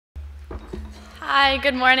Hi,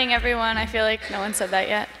 good morning, everyone. I feel like no one said that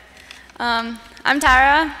yet. I'm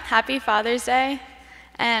Tara. Happy Father's Day.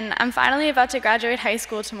 And I'm finally about to graduate high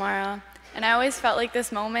school tomorrow. And I always felt like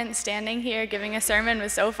this moment standing here giving a sermon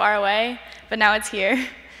was so far away, but now it's here.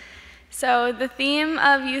 So the theme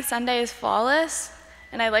of Youth Sunday is flawless,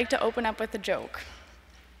 and I'd like to open up with a joke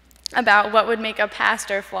about what would make a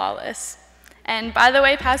pastor flawless. And by the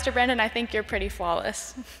way, Pastor Brandon, I think you're pretty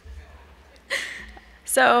flawless.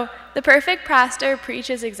 So, the perfect pastor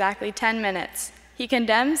preaches exactly 10 minutes. He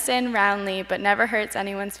condemns sin roundly, but never hurts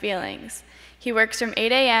anyone's feelings. He works from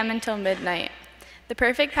 8 a.m. until midnight. The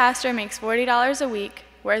perfect pastor makes $40 a week,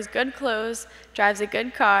 wears good clothes, drives a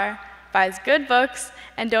good car, buys good books,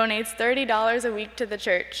 and donates $30 a week to the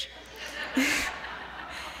church.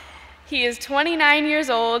 He is 29 years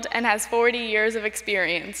old and has 40 years of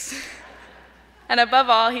experience. And above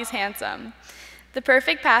all, he's handsome. The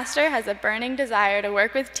perfect pastor has a burning desire to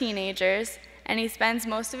work with teenagers, and he spends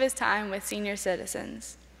most of his time with senior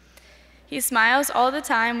citizens. He smiles all the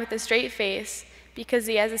time with a straight face because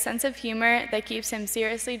he has a sense of humor that keeps him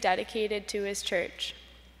seriously dedicated to his church.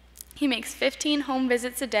 He makes 15 home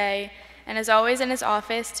visits a day and is always in his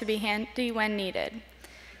office to be handy when needed.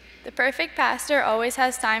 The perfect pastor always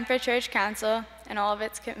has time for church council and all of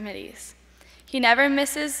its committees. He never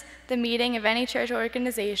misses the meeting of any church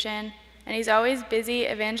organization, and he's always busy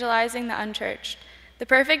evangelizing the unchurched. The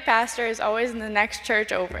perfect pastor is always in the next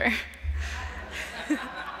church over.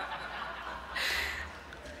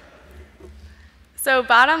 So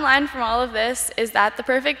bottom line from all of this is that the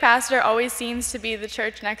perfect pastor always seems to be the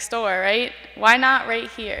church next door, right? Why not right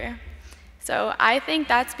here? So I think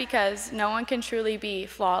that's because no one can truly be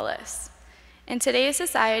flawless. In today's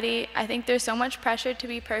society, I think there's so much pressure to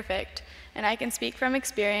be perfect, and I can speak from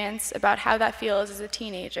experience about how that feels as a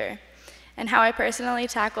teenager and how I personally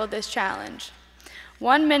tackled this challenge.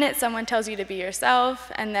 One minute someone tells you to be yourself,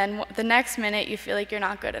 and then the next minute you feel like you're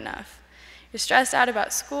not good enough. You're stressed out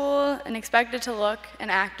about school and expected to look and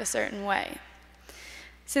act a certain way.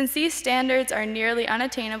 Since these standards are nearly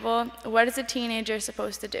unattainable, what is a teenager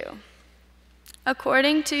supposed to do?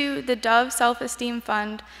 According to the Dove Self-Esteem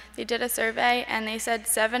Fund, they did a survey and they said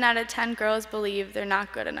 7 out of 10 girls believe they're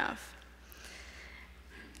not good enough.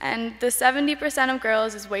 And the 70% of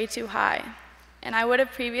girls is way too high, and I would have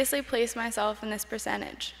previously placed myself in this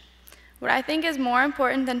percentage. What I think is more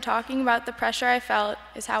important than talking about the pressure I felt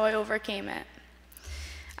is how I overcame it.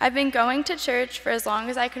 I've been going to church for as long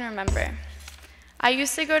as I can remember. I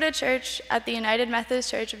used to go to church at the United Methodist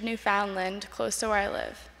Church of Newfoundland, close to where I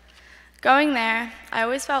live. Going there, I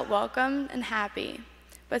always felt welcome and happy,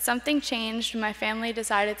 but something changed when my family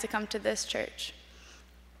decided to come to this church.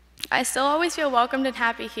 I still always feel welcomed and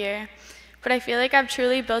happy here, but I feel like I've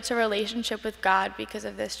truly built a relationship with God because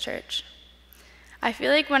of this church. I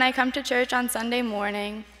feel like when I come to church on Sunday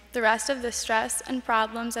morning, the rest of the stress and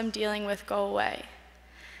problems I'm dealing with go away.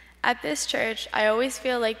 At this church, I always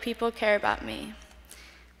feel like people care about me.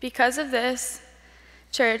 Because of this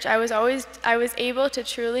church, I was able to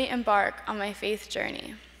truly embark on my faith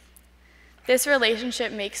journey. This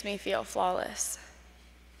relationship makes me feel flawless.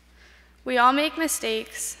 We all make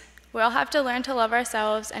mistakes. We all have to learn to love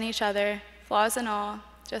ourselves and each other, flaws and all,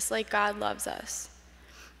 just like God loves us.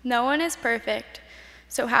 No one is perfect,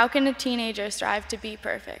 so how can a teenager strive to be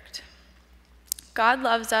perfect? God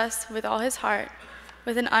loves us with all his heart,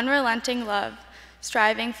 with an unrelenting love.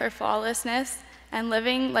 Striving for flawlessness and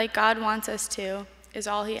living like God wants us to is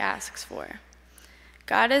all he asks for.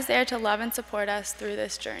 God is there to love and support us through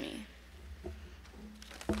this journey.